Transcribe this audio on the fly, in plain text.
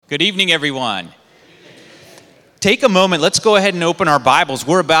Good evening, everyone. Take a moment. Let's go ahead and open our Bibles.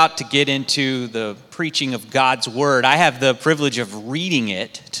 We're about to get into the preaching of God's Word. I have the privilege of reading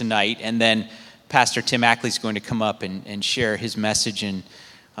it tonight, and then Pastor Tim Ackley is going to come up and share his message and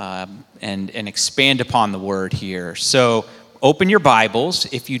expand upon the Word here. So open your Bibles.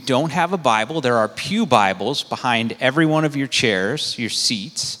 If you don't have a Bible, there are pew Bibles behind every one of your chairs, your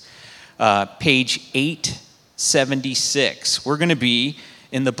seats. Page 876. We're going to be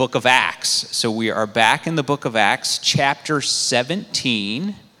in the book of Acts. So we are back in the book of Acts, chapter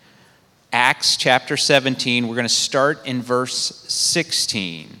 17. Acts chapter 17. We're going to start in verse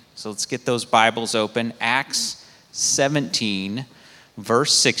 16. So let's get those Bibles open. Acts 17,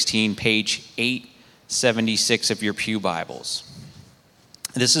 verse 16, page 876 of your pew Bibles.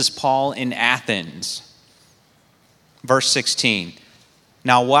 This is Paul in Athens. Verse 16.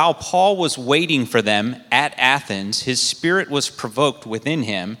 Now, while Paul was waiting for them at Athens, his spirit was provoked within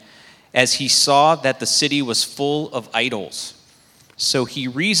him as he saw that the city was full of idols. So he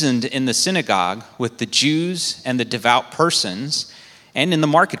reasoned in the synagogue with the Jews and the devout persons, and in the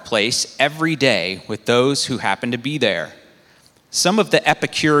marketplace every day with those who happened to be there. Some of the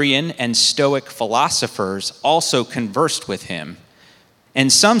Epicurean and Stoic philosophers also conversed with him,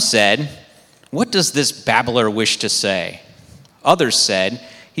 and some said, "What does this babbler wish to say?" Others said,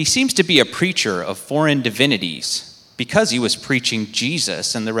 "He seems to be a preacher of foreign divinities," because he was preaching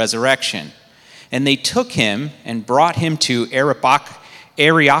Jesus and the resurrection. And they took him and brought him to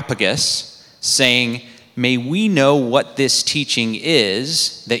Areopagus, saying, "May we know what this teaching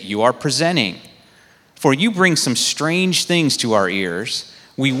is that you are presenting? For you bring some strange things to our ears.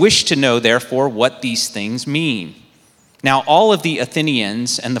 We wish to know, therefore, what these things mean." Now all of the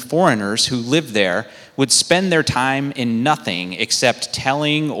Athenians and the foreigners who lived there would spend their time in nothing except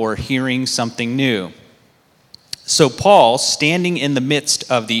telling or hearing something new. So Paul, standing in the midst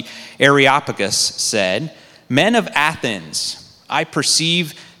of the Areopagus, said, "Men of Athens, I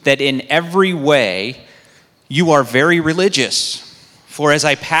perceive that in every way you are very religious. For as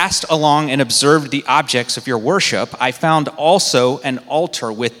I passed along and observed the objects of your worship, I found also an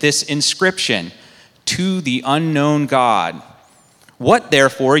altar with this inscription, 'To the unknown God.' What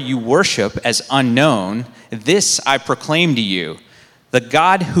therefore you worship as unknown, this I proclaim to you, the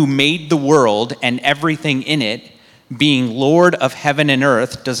God who made the world and everything in it, being Lord of heaven and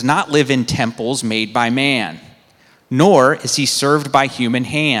earth, does not live in temples made by man, nor is he served by human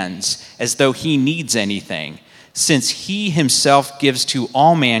hands, as though he needs anything, since he himself gives to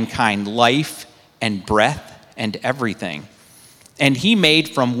all mankind life and breath and everything. And he made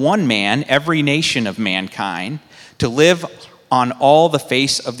from one man every nation of mankind to live on all the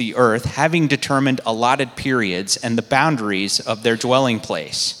face of the earth, having determined allotted periods and the boundaries of their dwelling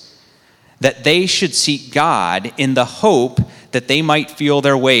place, that they should seek God in the hope that they might feel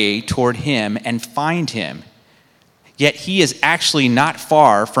their way toward him and find him. Yet he is actually not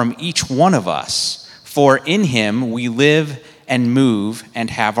far from each one of us, for in him we live and move and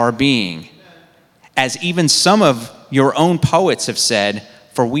have our being. As even some of your own poets have said,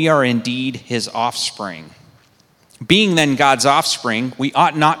 for we are indeed his offspring. Being then God's offspring, we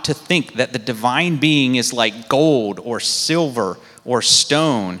ought not to think that the divine being is like gold or silver or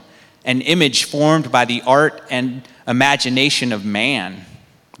stone, an image formed by the art and imagination of man.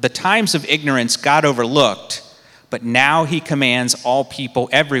 The times of ignorance God overlooked, but now he commands all people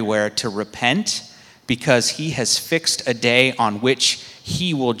everywhere to repent, because he has fixed a day on which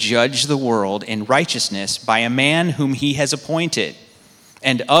he will judge the world in righteousness by a man whom he has appointed.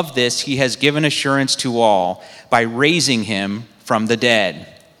 And of this he has given assurance to all by raising him from the dead.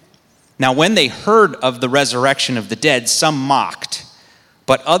 Now when they heard of the resurrection of the dead, some mocked,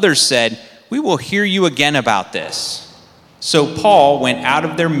 but others said, "We will hear you again about this." So Paul went out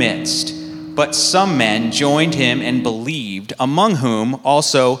of their midst, but some men joined him and believed, among whom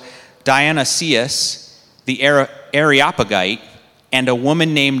also Dionysius the Areopagite, and a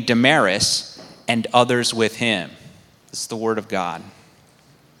woman named Damaris, and others with him. This is the word of God.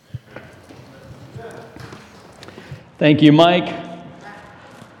 Thank you, Mike.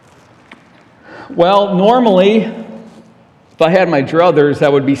 Well, normally, if I had my druthers, I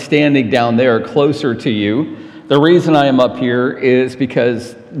would be standing down there closer to you. The reason I am up here is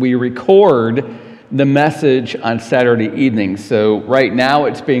because we record the message on Saturday evening. So right now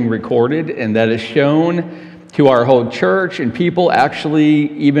it's being recorded, and that is shown to our whole church and people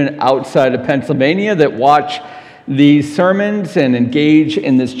actually even outside of Pennsylvania that watch these sermons and engage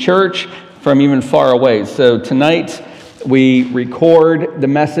in this church from even far away. So tonight we record the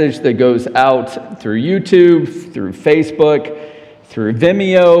message that goes out through YouTube, through Facebook, through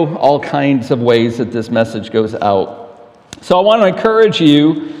Vimeo, all kinds of ways that this message goes out. So I want to encourage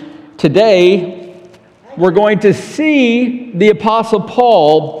you Today, we're going to see the Apostle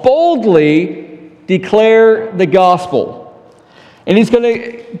Paul boldly declare the gospel. And he's going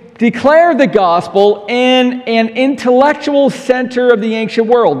to declare the gospel in an intellectual center of the ancient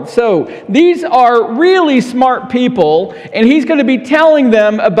world. So these are really smart people, and he's going to be telling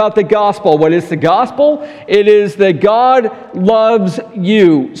them about the gospel. What is the gospel? It is that God loves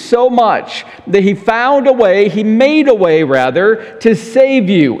you so much that he made a way rather, to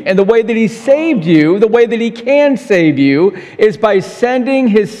save you. And the way that he saved you, the way that he can save you, is by sending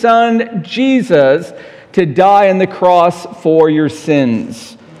his son Jesus to die on the cross for your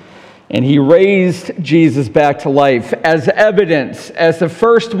sins. And he raised Jesus back to life as evidence, as the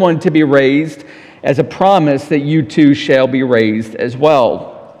first one to be raised, as a promise that you too shall be raised as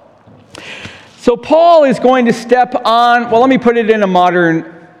well. So Paul is going to step on, well, let me put it in a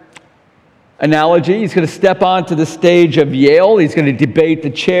modern analogy. He's going to step onto the stage of Yale. He's going to debate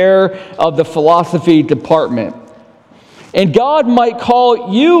the chair of the philosophy department. And God might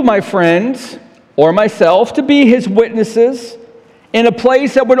call you, my friends, or myself, to be his witnesses in a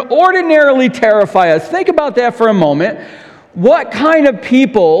place that would ordinarily terrify us. Think about that for a moment. What kind of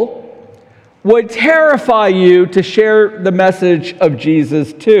people would terrify you to share the message of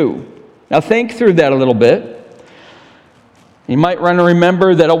Jesus to? Now think through that a little bit. You might want to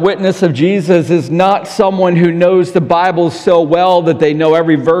remember that a witness of Jesus is not someone who knows the Bible so well that they know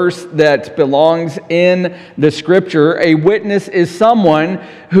every verse that belongs in the Scripture. A witness is someone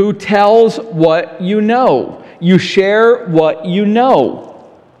who tells what you know. You share what you know.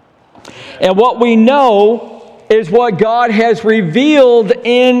 And what we know is what God has revealed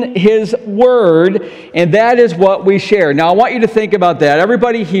in his word, and that is what we share. Now I want you to think about that.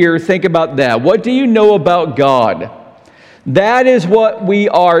 Everybody here, think about that. What do you know about God? That is what we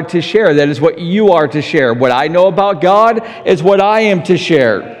are to share. That is what you are to share. What I know about God is what I am to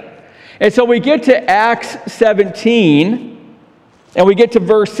share. And so we get to Acts 17, and we get to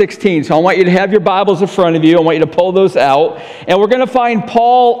verse 16. So I want you to have your Bibles in front of you. I want you to pull those out. And we're going to find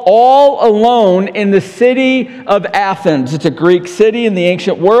Paul all alone in the city of Athens. It's a Greek city in the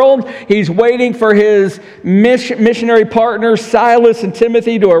ancient world. He's waiting for his missionary partners, Silas and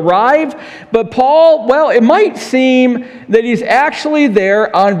Timothy, to arrive. But Paul, well, it might seem that he's actually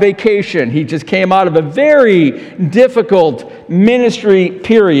there on vacation. He just came out of a very difficult ministry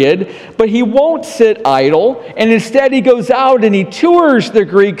period, but he won't sit idle, and instead he goes out and he tours the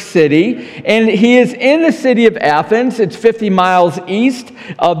Greek city, and he is in the city of Athens. It's 50 miles east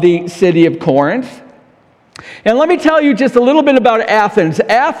of the city of Corinth. And let me tell you just a little bit about Athens.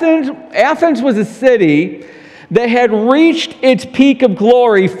 Athens was a city that had reached its peak of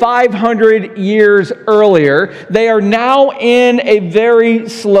glory 500 years earlier. They are now in a very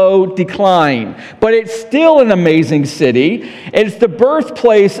slow decline, but it's still an amazing city. It's the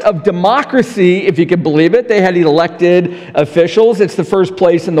birthplace of democracy, if you can believe it. They had elected officials. It's the first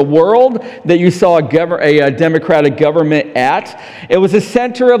place in the world that you saw a democratic government at. It was a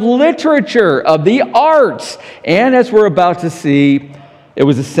center of literature, of the arts, and as we're about to see, it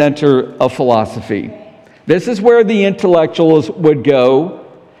was a center of philosophy. This is where the intellectuals would go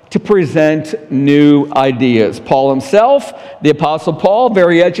to present new ideas. Paul himself, the Apostle Paul,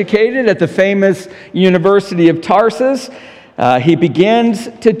 very educated at the famous University of Tarsus, he begins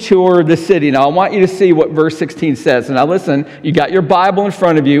to tour the city. Now, I want you to see what verse 16 says. Now, listen, you got your Bible in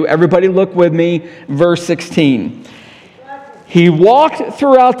front of you. Everybody look with me. Verse 16. He walked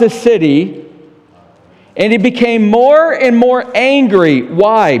throughout the city, and he became more and more angry.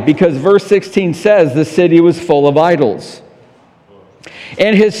 Why? Because verse 16 says the city was full of idols.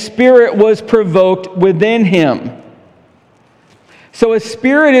 And his spirit was provoked within him. So his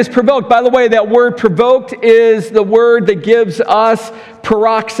spirit is provoked. By the way, that word provoked is the word that gives us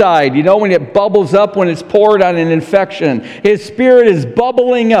peroxide. You know, when it bubbles up when it's poured on an infection. His spirit is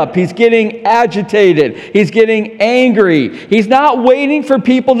bubbling up. He's getting agitated. He's getting angry. He's not waiting for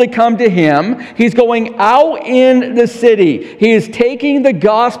people to come to him. He's going out in the city. He is taking the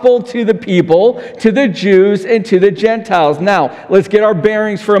gospel to the people, to the Jews, and to the Gentiles. Now, let's get our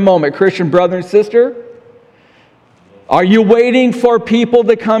bearings for a moment. Christian brother and sister, are you waiting for people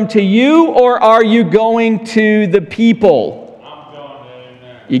to come to you, or are you going to the people? I'm going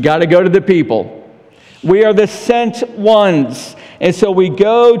there. You got to go to the people. We are the sent ones. And so we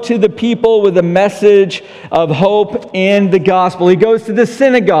go to the people with a message of hope in the gospel. He goes to the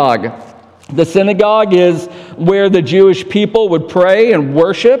synagogue. The synagogue is where the Jewish people would pray and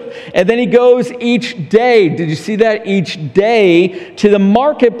worship. And then he goes each day, did you see that? Each day to the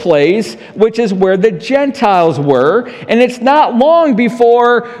marketplace, which is where the Gentiles were. And it's not long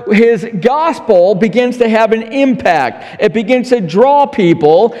before his gospel begins to have an impact. It begins to draw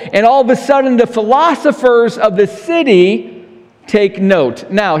people, and all of a sudden the philosophers of the city take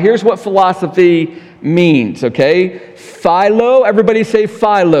note. Now, here's what philosophy means, okay? Philo, everybody say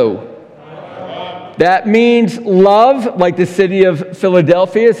philo. That means love, like the city of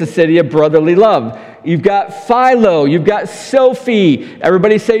Philadelphia is the city of brotherly love. You've got Philo, you've got Sophie.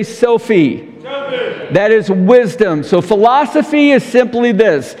 Everybody say Sophie. That is wisdom. So philosophy is simply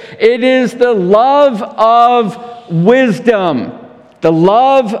this. It is the love of wisdom. The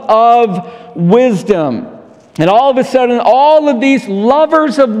love of wisdom. And all of a sudden, all of these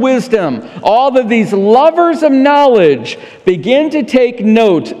lovers of wisdom, all of these lovers of knowledge begin to take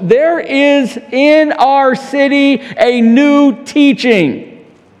note. There is in our city a new teaching.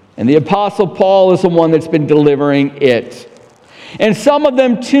 And the Apostle Paul is the one that's been delivering it. And some of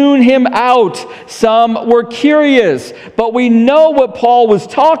them tune him out. Some were curious. But we know what Paul was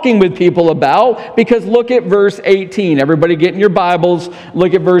talking with people about, because look at verse 18. Everybody get in your Bibles.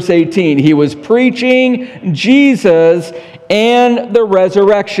 Look at verse 18. He was preaching Jesus and the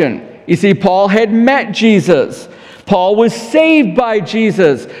resurrection. You see, Paul had met Jesus. Paul was saved by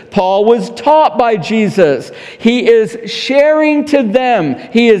Jesus. Paul was taught by Jesus. He is sharing to them.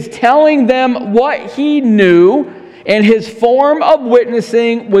 He is telling them what he knew. And his form of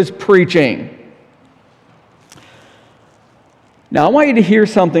witnessing was preaching. Now, I want you to hear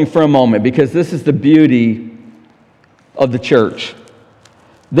something for a moment, because this is the beauty of the church.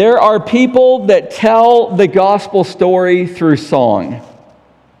 There are people that tell the gospel story through song.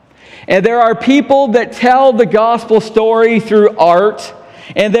 And there are people that tell the gospel story through art.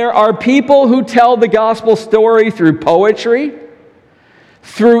 And there are people who tell the gospel story through poetry,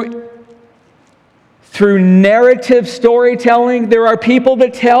 through narrative storytelling. There are people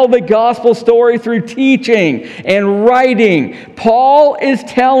that tell the gospel story through teaching and writing. Paul is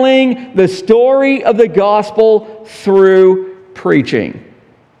telling the story of the gospel through preaching.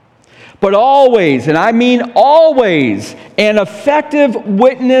 But always, and I mean always, an effective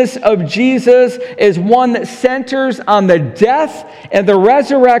witness of Jesus is one that centers on the death and the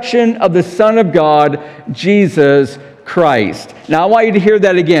resurrection of the Son of God, Jesus Christ. Now, I want you to hear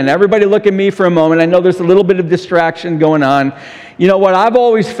that again. Everybody look at me for a moment. I know there's a little bit of distraction going on. You know what? I've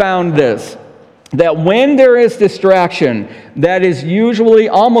always found this, that when there is distraction, that is usually,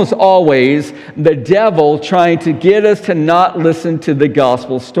 almost always, the devil trying to get us to not listen to the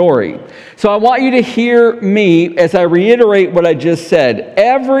gospel story. So I want you to hear me as I reiterate what I just said.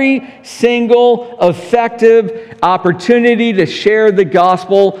 Every single effective opportunity to share the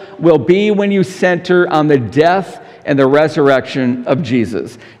gospel will be when you center on the death and the resurrection of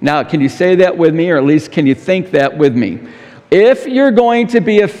Jesus. Now, can you say that with me, or at least can you think that with me? If you're going to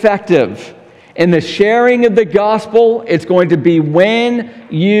be effective in the sharing of the gospel, it's going to be when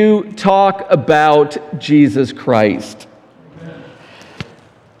you talk about Jesus Christ.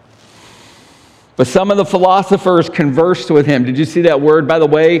 But some of the philosophers conversed with him. Did you see that word, by the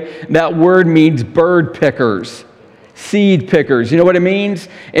way? That word means bird pickers. Seed pickers. You know what it means?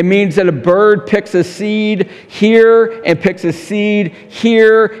 It means that a bird picks a seed here and picks a seed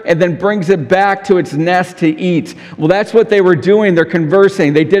here and then brings it back to its nest to eat. Well, that's what they were doing. They're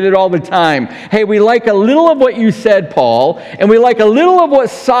conversing. They did it all the time. Hey, we like a little of what you said, Paul, and we like a little of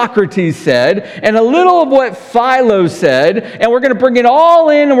what Socrates said, and a little of what Philo said, and we're going to bring it all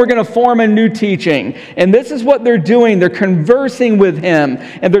in and we're going to form a new teaching. And this is what they're doing. They're conversing with him,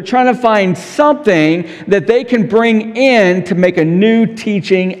 and they're trying to find something that they can bring in to make a new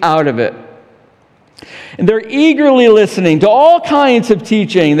teaching out of it. And they're eagerly listening to all kinds of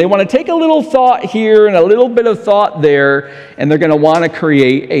teaching. They want to take a little thought here and a little bit of thought there, and they're going to want to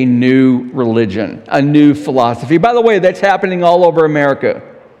create a new religion, a new philosophy. By the way, that's happening all over America.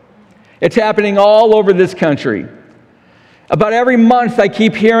 It's happening all over this country. About every month, I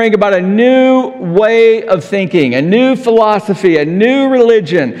keep hearing about a new way of thinking, a new philosophy, a new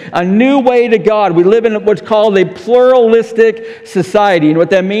religion, a new way to God. We live in what's called a pluralistic society. And what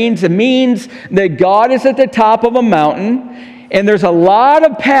that means? It means that God is at the top of a mountain, and there's a lot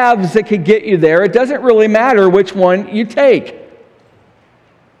of paths that could get you there. It doesn't really matter which one you take.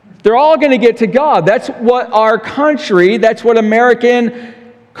 They're all going to get to God. That's what our country, that's what American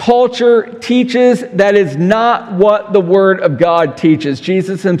culture teaches. That is not what the Word of God teaches.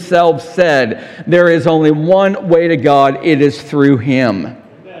 Jesus himself said, there is only one way to God. It is through him.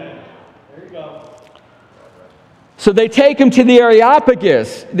 There you go. So they take him to the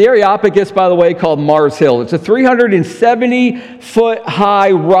Areopagus. The Areopagus, by the way, called Mars Hill. It's a 370-foot high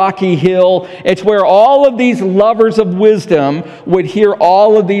rocky hill. It's where all of these lovers of wisdom would hear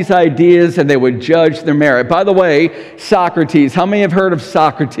all of these ideas and they would judge their merit. By the way, Socrates. How many have heard of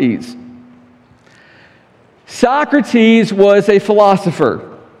Socrates? Socrates was a philosopher.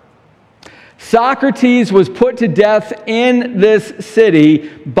 Socrates was put to death in this city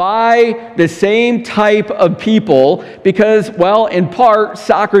by the same type of people because, well, in part,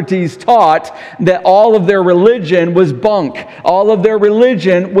 Socrates taught that all of their religion was bunk. All of their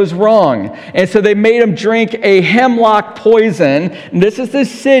religion was wrong. And so they made him drink a hemlock poison. And this is the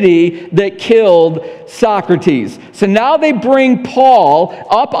city that killed Socrates. So now they bring Paul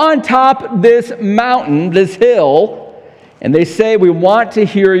up on top this mountain, this hill, and they say, we want to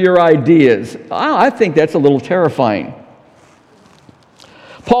hear your ideas. I think that's a little terrifying.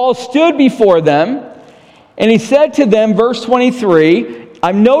 Paul stood before them, and he said to them, verse 23,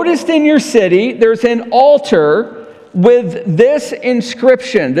 I've noticed in your city there's an altar with this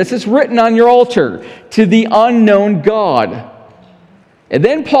inscription. This is written on your altar, to the unknown God. And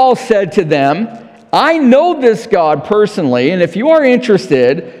then Paul said to them, I know this God personally, and if you are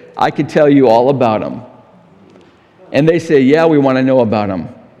interested, I could tell you all about him. And they say, yeah, we want to know about him.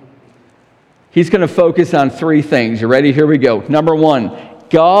 He's going to focus on three things. You ready? Here we go. Number one,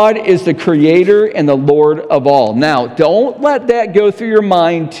 God is the creator and the Lord of all. Now, don't let that go through your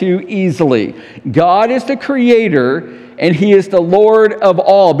mind too easily. God is the creator and he is the Lord of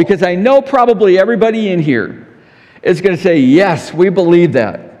all. Because I know probably everybody in here is going to say, yes, we believe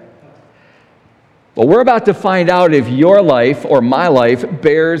that. But we're about to find out if your life or my life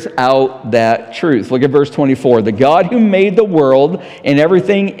bears out that truth. Look at verse 24. The God who made the world and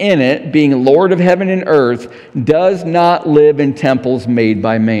everything in it, being Lord of heaven and earth, does not live in temples made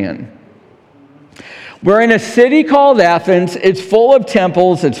by man. We're in a city called Athens. It's full of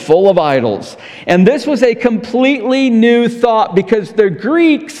temples. It's full of idols. And this was a completely new thought because the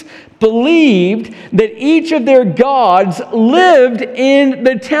Greeks believed that each of their gods lived in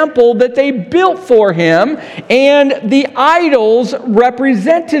the temple that they built for him, and the idols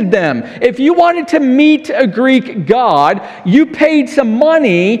represented them. If you wanted to meet a Greek god, you paid some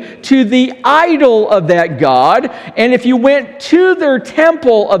money to the idol of that god, and if you went to their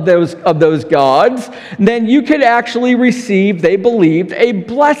temple of those gods, then you could actually receive, they believed, a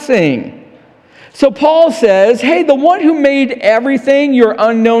blessing. So Paul says, hey, the one who made everything, your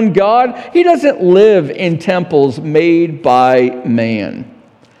unknown God, he doesn't live in temples made by man.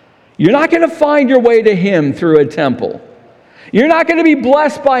 You're not going to find your way to him through a temple. You're not going to be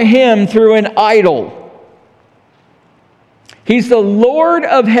blessed by him through an idol. He's the Lord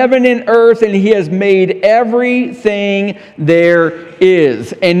of heaven and earth, and he has made everything there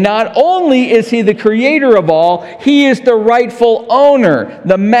is. And not only is he the creator of all, he is the rightful owner,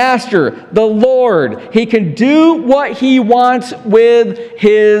 the master, the Lord. He can do what he wants with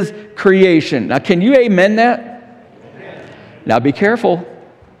his creation. Now, can you amen that? Amen. Now, be careful.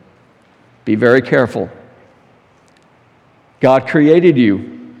 Be very careful. God created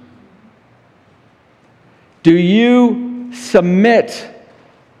you. Do you submit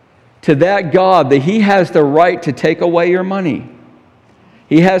to that God that he has the right to take away your money?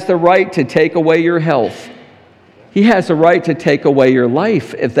 He has the right to take away your health. He has the right to take away your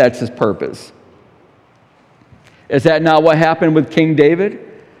life if that's his purpose. Is that not what happened with King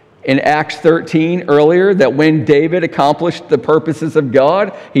David in Acts 13 earlier? That when David accomplished the purposes of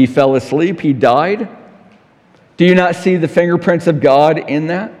God, he fell asleep, he died? Do you not see the fingerprints of God in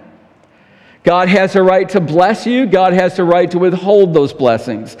that? God has a right to bless you. God has a right to withhold those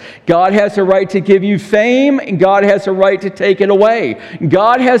blessings. God has a right to give you fame, and God has a right to take it away.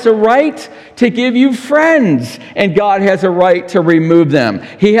 God has a right to give you friends, and God has a right to remove them.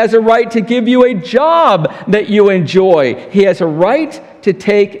 He has a right to give you a job that you enjoy. He has a right to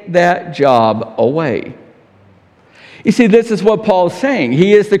take that job away. You see, this is what Paul's saying.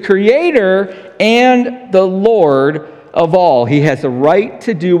 He is the creator and the Lord of all. He has a right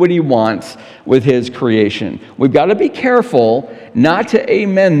to do what he wants with his creation. We've got to be careful not to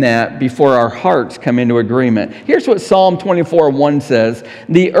amen that before our hearts come into agreement. Here's what Psalm 24:1 says.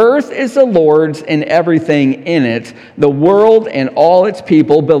 The earth is the Lord's and everything in it. The world and all its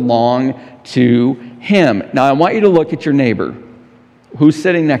people belong to him. Now I want you to look at your neighbor who's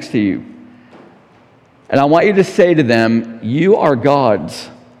sitting next to you. And I want you to say to them, you are God's.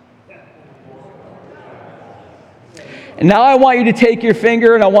 And now I want you to take your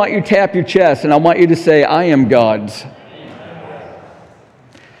finger and I want you to tap your chest and I want you to say, I am God's.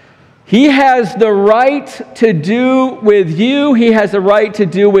 He has the right to do with you, he has the right to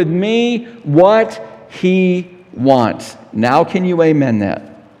do with me what he wants. Now can you amen that?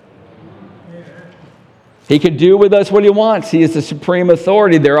 He can do with us what he wants. He is the supreme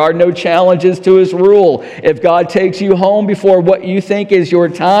authority. There are no challenges to his rule. If God takes you home before what you think is your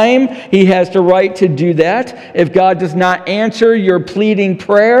time, he has the right to do that. If God does not answer your pleading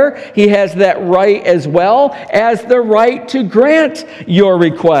prayer, he has that right as well as the right to grant your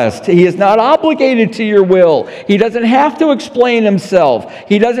request. He is not obligated to your will. He doesn't have to explain himself.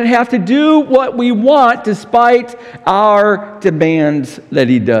 He doesn't have to do what we want despite our demands that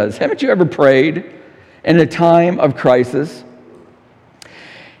he does. Haven't you ever prayed in a time of crisis,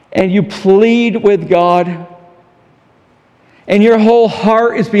 and you plead with God, and your whole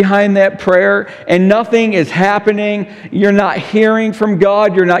heart is behind that prayer, and nothing is happening? You're not hearing from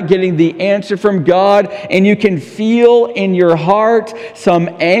God. You're not getting the answer from God, and you can feel in your heart some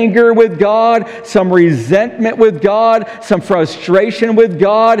anger with God, some resentment with God, some frustration with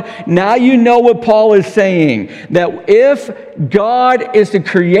God. Now you know what Paul is saying, that if God is the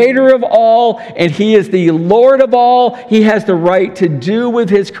creator of all, and he is the Lord of all, he has the right to do with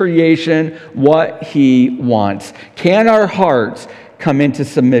his creation what he wants. Can our hearts come into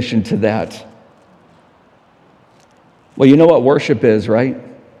submission to that? Well, you know what worship is, right?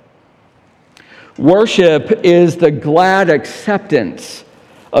 Worship is the glad acceptance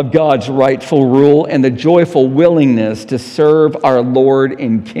of God's rightful rule and the joyful willingness to serve our Lord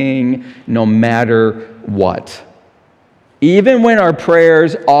and King no matter what, even when our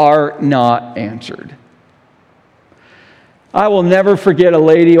prayers are not answered. I will never forget a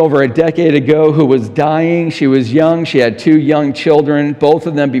lady over a decade ago who was dying. She was young. She had 2 young children, both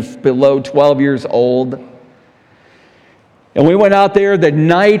of them below 12 years old. And we went out there the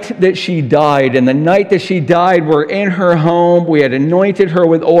night that she died. And the night that she died, we're in her home. We had anointed her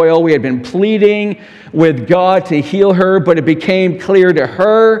with oil. We had been pleading with God to heal her, but it became clear to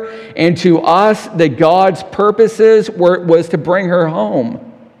her and to us that God's purposes was to bring her home.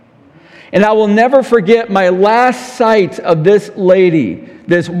 And I will never forget my last sight of this lady,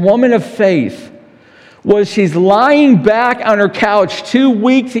 this woman of faith, was she's lying back on her couch, too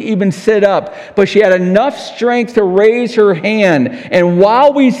weak to even sit up, but she had enough strength to raise her hand. And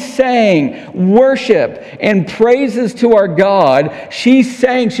while we sang worship and praises to our God, she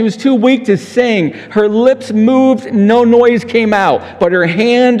sang. She was too weak to sing. Her lips moved, no noise came out, but her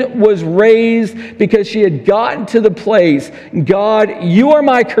hand was raised because she had gotten to the place, God, you are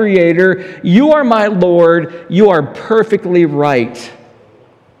my creator, you are my Lord, you are perfectly right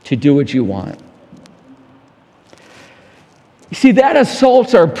to do what you want. You see, that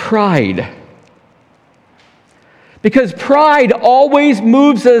assaults our pride. Because pride always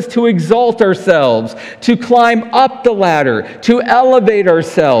moves us to exalt ourselves, to climb up the ladder, to elevate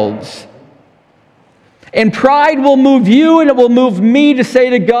ourselves. And pride will move you and it will move me to say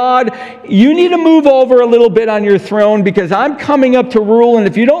to God, you need to move over a little bit on your throne because I'm coming up to rule, and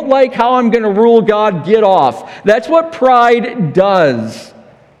if you don't like how I'm going to rule, God, get off. That's what pride does.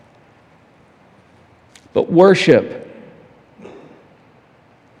 But worship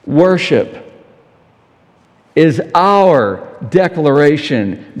is our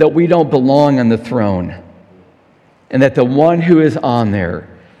declaration that we don't belong on the throne and that the one who is on there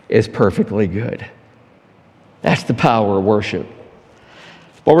is perfectly good. That's the power of worship.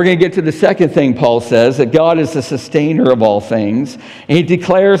 But we're going to get to the second thing Paul says, that God is the sustainer of all things. And he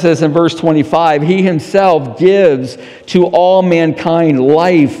declares this in verse 25, he himself gives to all mankind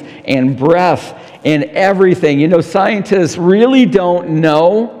life and breath and everything. You know, scientists really don't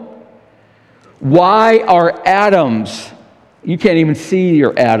know why our atoms, you can't even see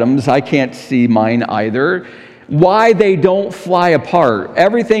your atoms, I can't see mine either, why they don't fly apart.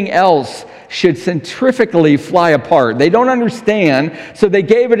 Everything else should centrifugally fly apart. They don't understand, so they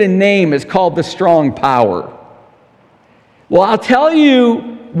gave it a name. It's called the strong power. Well, I'll tell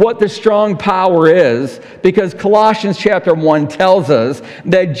you what the strong power is, because Colossians chapter 1 tells us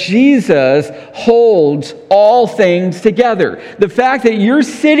that Jesus holds all things together. The fact that you're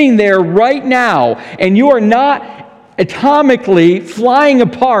sitting there right now and you are not atomically flying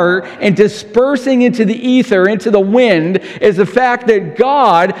apart and dispersing into the ether, into the wind, is the fact that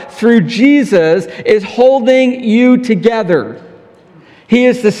God, through Jesus, is holding you together. He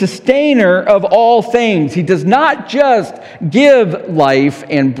is the sustainer of all things. He does not just give life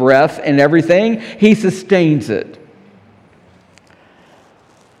and breath and everything, he sustains it.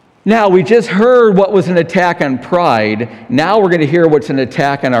 Now, we just heard what was an attack on pride. Now we're going to hear what's an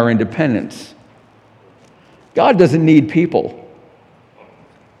attack on our independence. God doesn't need people.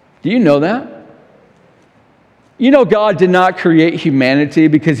 Do you know that? You know God did not create humanity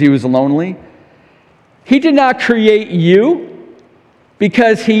because he was lonely. He did not create you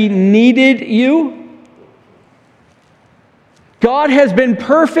because he needed you. God has been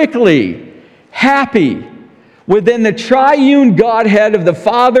perfectly happy within the triune Godhead of the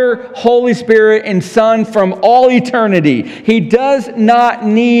Father, Holy Spirit, and Son from all eternity. He does not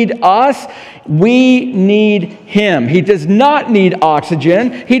need us. We need Him. He does not need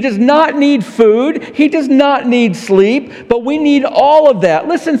oxygen. He does not need food. He does not need sleep. But we need all of that.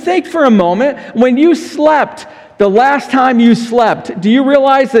 Listen, think for a moment. When you slept, the last time you slept, do you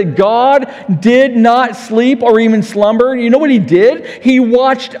realize that God did not sleep or even slumber? You know what He did? He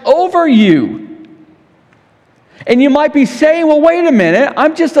watched over you. And you might be saying, well, wait a minute,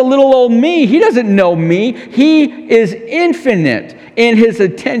 I'm just a little old me. He doesn't know me. He is infinite in His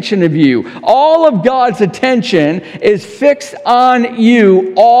attention of you. All of God's attention is fixed on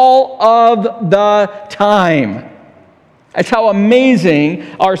you all of the time. That's how amazing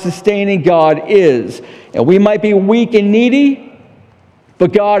our sustaining God is. And we might be weak and needy,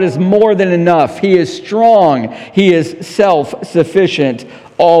 but God is more than enough. He is strong. He is self-sufficient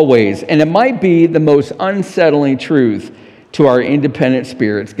always. And it might be the most unsettling truth to our independent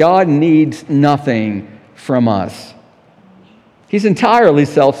spirits. God needs nothing from us. He's entirely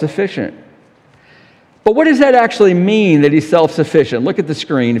self-sufficient. But what does that actually mean, that He's self-sufficient? Look at the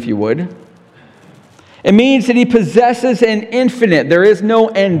screen, if you would. It means that He possesses an infinite, there is no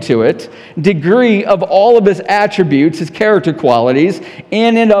end to it, degree of all of His attributes, His character qualities,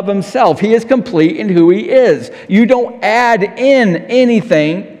 in and of Himself. He is complete in who He is. You don't add in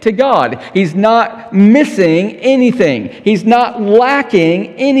anything to God. He's not missing anything. He's not lacking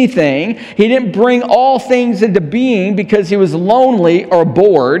anything. He didn't bring all things into being because He was lonely or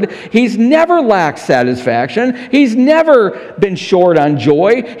bored. He's never lacked satisfaction. He's never been short on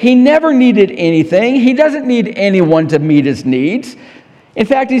joy. He never needed anything. He doesn't need anyone to meet His needs. In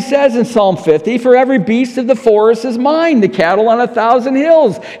fact, He says in Psalm 50, for every beast of the forest is mine, the cattle on 1,000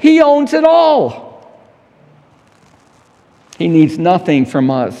 hills. He owns it all. He needs nothing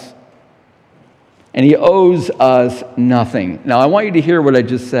from us. And He owes us nothing. Now, I want you to hear what I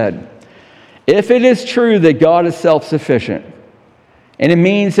just said. If it is true that God is self-sufficient, and it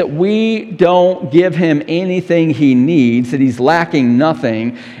means that we don't give Him anything He needs, that He's lacking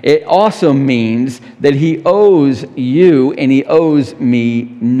nothing, it also means that He owes you and He owes me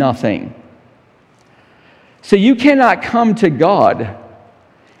nothing. So you cannot come to God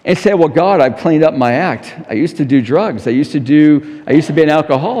and say, well, God, I've cleaned up my act. I used to do drugs. I used to be an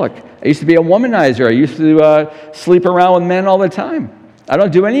alcoholic. I used to be a womanizer. I used to sleep around with men all the time. I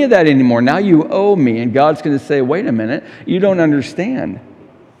don't do any of that anymore. Now you owe me. And God's going to say, wait a minute, you don't understand.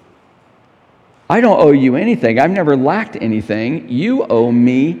 I don't owe you anything. I've never lacked anything. You owe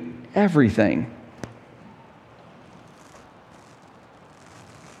me everything.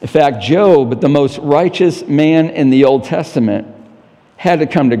 In fact, Job, the most righteous man in the Old Testament, had to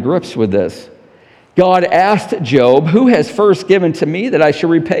come to grips with this. God asked Job, who has first given to me that I should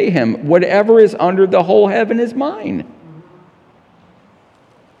repay him? Whatever is under the whole heaven is mine.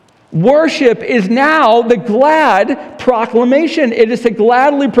 Worship is now the glad proclamation. It is to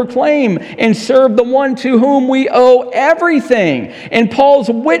gladly proclaim and serve the one to whom we owe everything. And Paul's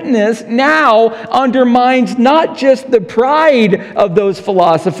witness now undermines not just the pride of those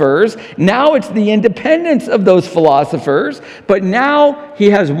philosophers, now it's the independence of those philosophers, but now he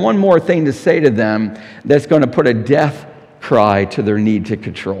has one more thing to say to them that's going to put a death cry to their need to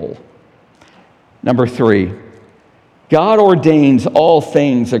control. Number 3. God ordains all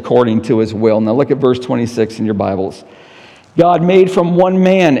things according to His will. Now look at verse 26 in your Bibles. God made from one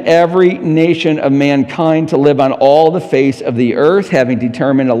man every nation of mankind to live on all the face of the earth, having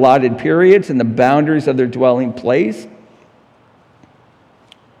determined allotted periods and the boundaries of their dwelling place.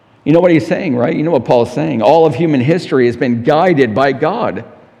 You know what he's saying, right? You know what Paul's saying. All of human history has been guided by God.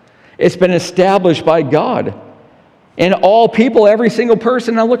 It's been established by God. And all people, every single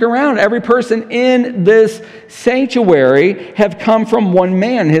person, now look around, every person in this sanctuary have come from one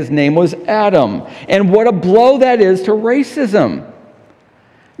man. His name was Adam. And what a blow that is to racism.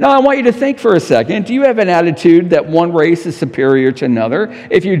 Now, I want you to think for a second. Do you have an attitude that one race is superior to another?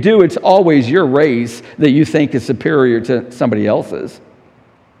 If you do, it's always your race that you think is superior to somebody else's.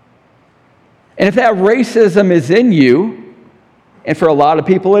 And if that racism is in you, and for a lot of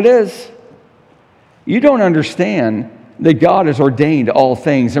people it is, you don't understand that God has ordained all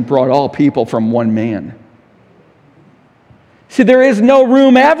things and brought all people from one man. See, there is no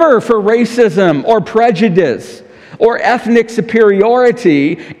room ever for racism or prejudice or ethnic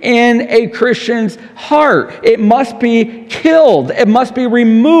superiority in a Christian's heart. It must be killed. It must be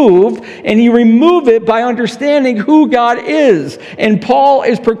removed, and you remove it by understanding who God is. And Paul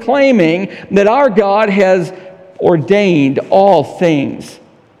is proclaiming that our God has ordained all things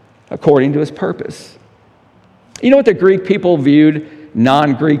according to His purpose. You know what the Greek people viewed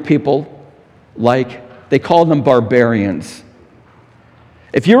non-Greek people like? They called them barbarians.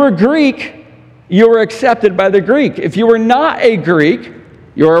 If you were Greek, you were accepted by the Greek. If you were not a Greek,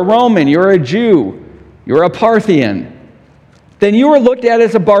 you're a Roman, you're a Jew, you're a Parthian, then you were looked at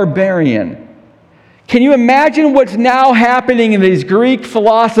as a barbarian. Can you imagine what's now happening in these Greek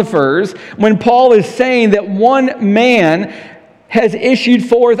philosophers when Paul is saying that one man has issued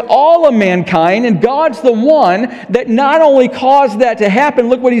forth all of mankind, and God's the one that not only caused that to happen,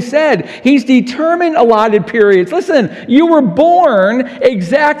 look what he said. He's determined allotted periods. Listen, you were born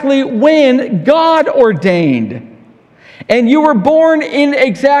exactly when God ordained. And you were born in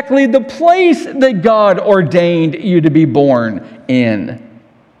exactly the place that God ordained you to be born in.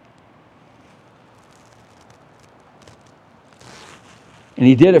 And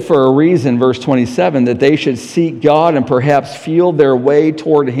he did it for a reason, verse 27, that they should seek God and perhaps feel their way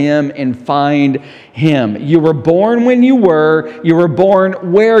toward him and find him. You were born when you were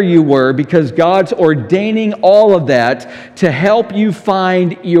born where you were, because God's ordaining all of that to help you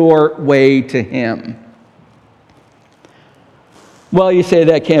find your way to him. Well, you say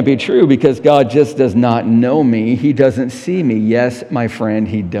that can't be true because God just does not know me. He doesn't see me. Yes, my friend,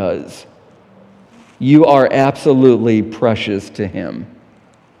 he does. You are absolutely precious to him.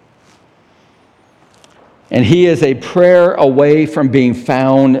 And he is a prayer away from being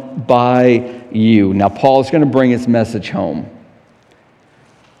found by you. Now, Paul's going to bring his message home.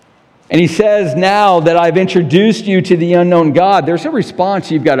 And he says, now that I've introduced you to the unknown God, there's a response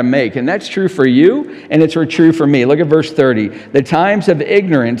you've got to make. And that's true for you, and it's true for me. Look at verse 30. The times of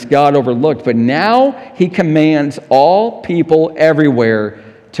ignorance God overlooked, but now he commands all people everywhere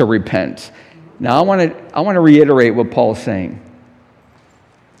to repent. Now, I want to reiterate what Paul's saying.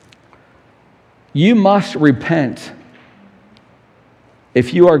 You must repent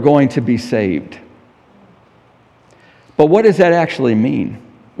if you are going to be saved. But what does that actually mean?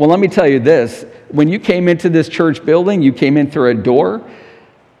 Well, let me tell you this. When you came into this church building, you came in through a door.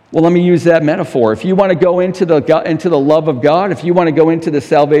 Well, let me use that metaphor. If you want to go into the love of God, if you want to go into the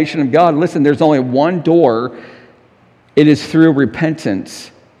salvation of God, listen, there's only one door. It is through repentance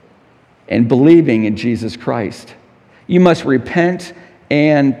and believing in Jesus Christ. You must repent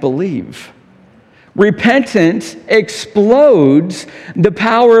and believe. Repentance explodes the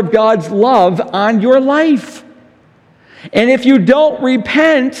power of God's love on your life. And if you don't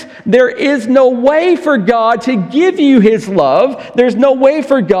repent, there is no way for God to give you his love. There's no way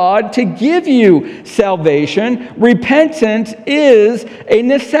for God to give you salvation. Repentance is a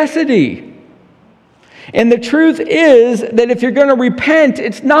necessity. And the truth is that if you're going to repent,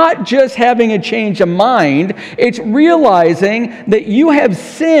 it's not just having a change of mind. It's realizing that you have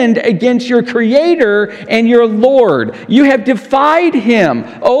sinned against your Creator and your Lord. You have defied him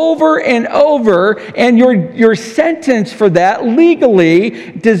over and over, and your sentence for that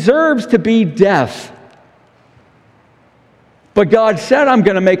legally deserves to be death. But God said, I'm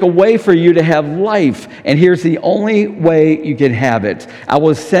going to make a way for you to have life. And here's the only way you can have it. I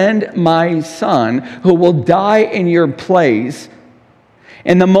will send my Son who will die in your place.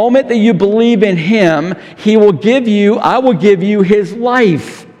 And the moment that you believe in him, I will give you his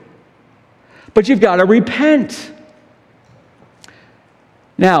life. But you've got to repent.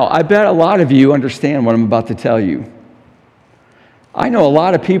 Now, I bet a lot of you understand what I'm about to tell you. I know a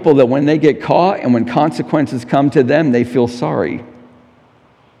lot of people that when they get caught and when consequences come to them, they feel sorry.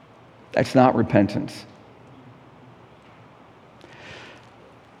 That's not repentance.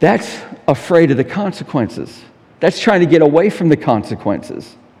 That's afraid of the consequences. That's trying to get away from the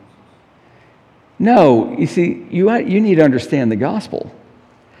consequences. No, you see, you need to understand the gospel.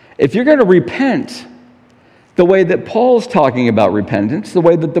 If you're going to repent the way that Paul's talking about repentance, the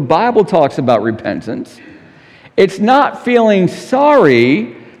way that the Bible talks about repentance, it's not feeling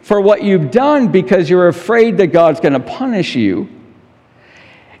sorry for what you've done because you're afraid that God's going to punish you.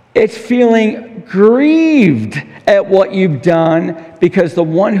 It's feeling grieved at what you've done because the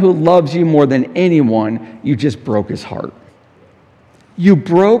one who loves you more than anyone, you just broke his heart. You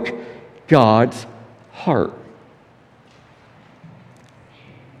broke God's heart.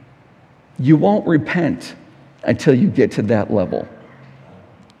 You won't repent until you get to that level.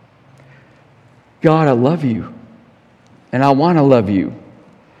 God, I love you. And I want to love you.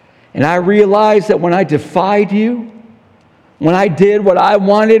 And I realize that when I defied you, when I did what I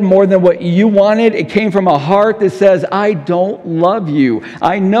wanted more than what you wanted, it came from a heart that says, I don't love you.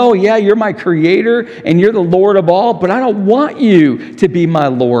 I know, yeah, you're my creator and you're the Lord of all, but I don't want you to be my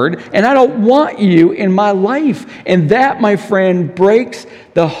Lord, and I don't want you in my life. And that, my friend, breaks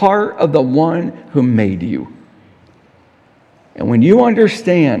the heart of the one who made you. And when you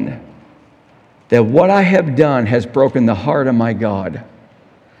understand that what I have done has broken the heart of my God,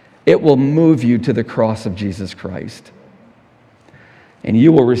 it will move you to the cross of Jesus Christ. And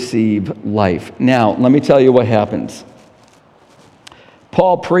you will receive life. Now, let me tell you what happens.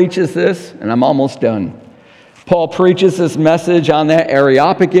 Paul preaches this, and I'm almost done. Paul preaches this message on that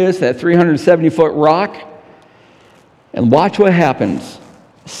Areopagus, that 370-foot rock. And watch what happens.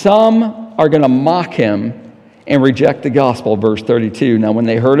 Some are going to mock him and reject the gospel, verse 32. Now, when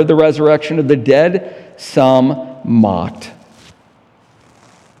they heard of the resurrection of the dead, some mocked.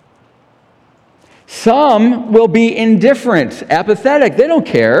 Some will be indifferent, apathetic. They don't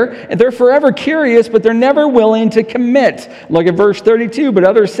care. And they're forever curious, but they're never willing to commit. Look at verse 32. But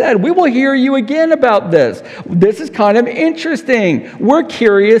others said, we will hear you again about this. This is kind of interesting. We're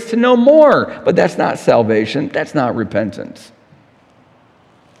curious to know more. But that's not salvation. That's not repentance.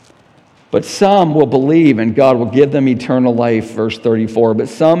 But some will believe, and God will give them eternal life, verse 34. But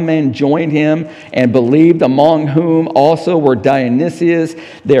some men joined him and believed, among whom also were Dionysius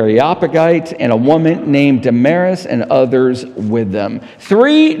the Areopagite and a woman named Damaris and others with them.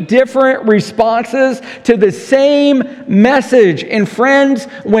 3 different responses to the same message. And friends,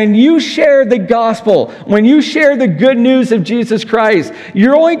 when you share the gospel, when you share the good news of Jesus Christ,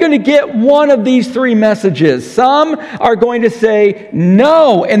 you're only going to get one of these 3 messages. Some are going to say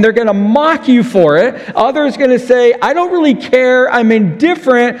no, and they're going to mock you for it. Others going to say, I don't really care, I'm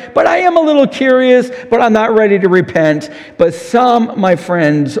indifferent, but I am a little curious, but I'm not ready to repent. But some, my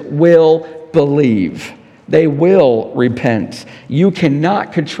friends, will believe. They will repent. You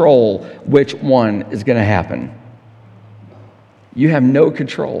cannot control which one is going to happen. You have no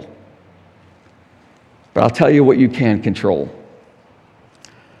control. But I'll tell you what you can control.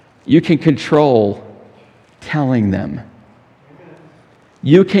 You can control telling them.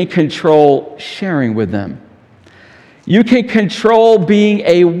 You can control sharing with them. You can control being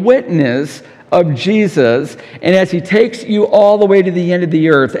a witness of Jesus. And as he takes you all the way to the end of the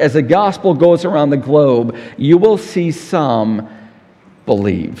earth, as the gospel goes around the globe, you will see some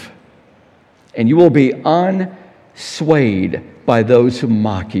believe. And you will be unswayed by those who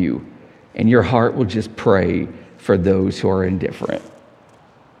mock you. And your heart will just pray for those who are indifferent.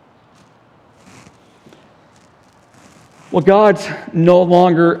 Well, God's no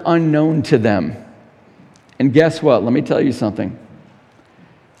longer unknown to them. And guess what? Let me tell you something.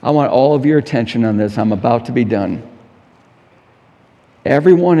 I want all of your attention on this. I'm about to be done.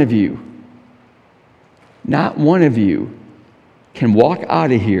 Every one of you, not one of you, can walk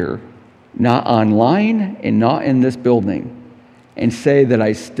out of here, not online and not in this building, and say that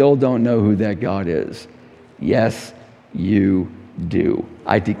I still don't know who that God is. Yes, you do.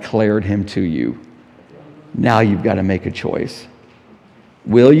 I declared him to you. Now you've got to make a choice.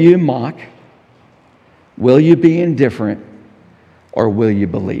 Will you mock? Will you be indifferent? Or will you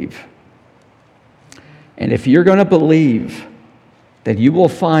believe? And if you're going to believe, that you will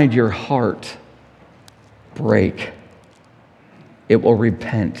find your heart break. It will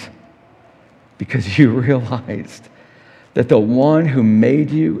repent because you realized that the one who made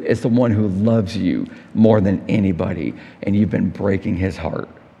you is the one who loves you more than anybody, and you've been breaking his heart.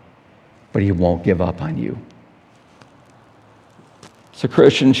 But he won't give up on you. So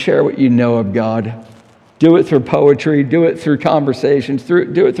Christians, share what you know of God. Do it through poetry, do it through conversations, do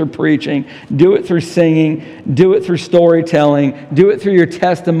it through preaching, do it through singing, do it through storytelling, do it through your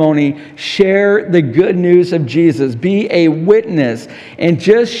testimony. Share the good news of Jesus. Be a witness and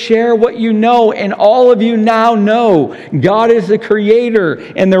just share what you know. And all of you now know God is the creator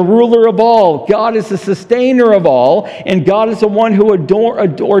and the ruler of all. God is the sustainer of all. And God is the one who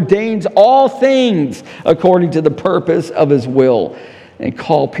ordains all things according to the purpose of his will. And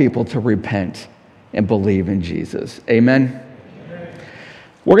call people to repent and believe in Jesus. Amen?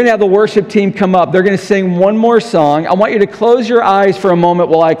 We're going to have the worship team come up. They're going to sing one more song. I want you to close your eyes for a moment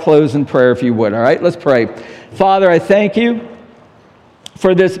while I close in prayer, if you would. All right, let's pray. Father, I thank you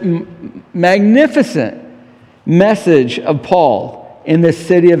for this magnificent message of Paul in this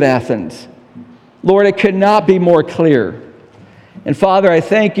city of Athens. Lord, it could not be more clear. And Father, I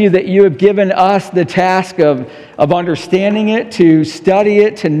thank you that you have given us the task of understanding it, to study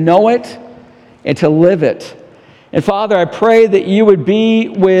it, to know it, and to live it. And Father, I pray that you would be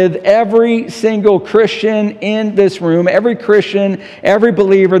with every single Christian in this room, every Christian, every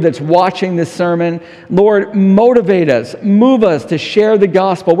believer that's watching this sermon. Lord, motivate us, move us to share the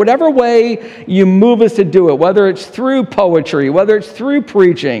gospel, whatever way you move us to do it, whether it's through poetry, whether it's through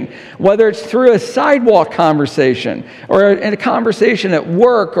preaching, whether it's through a sidewalk conversation, or in a conversation at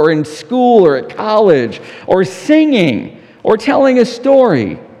work, or in school, or at college, or singing, or telling a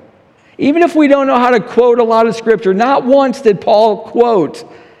story. Even if we don't know how to quote a lot of scripture, not once did Paul quote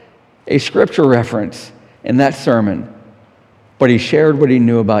a scripture reference in that sermon, but he shared what he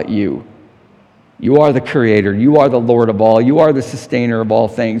knew about you. You are the creator. You are the Lord of all. You are the sustainer of all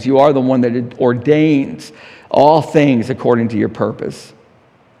things. You are the one that ordains all things according to your purpose.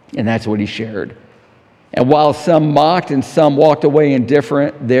 And that's what he shared. And while some mocked and some walked away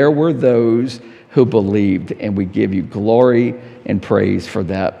indifferent, there were those who believed, and we give you glory and praise for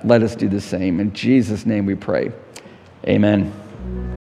that. Let us do the same. In Jesus' name we pray. Amen.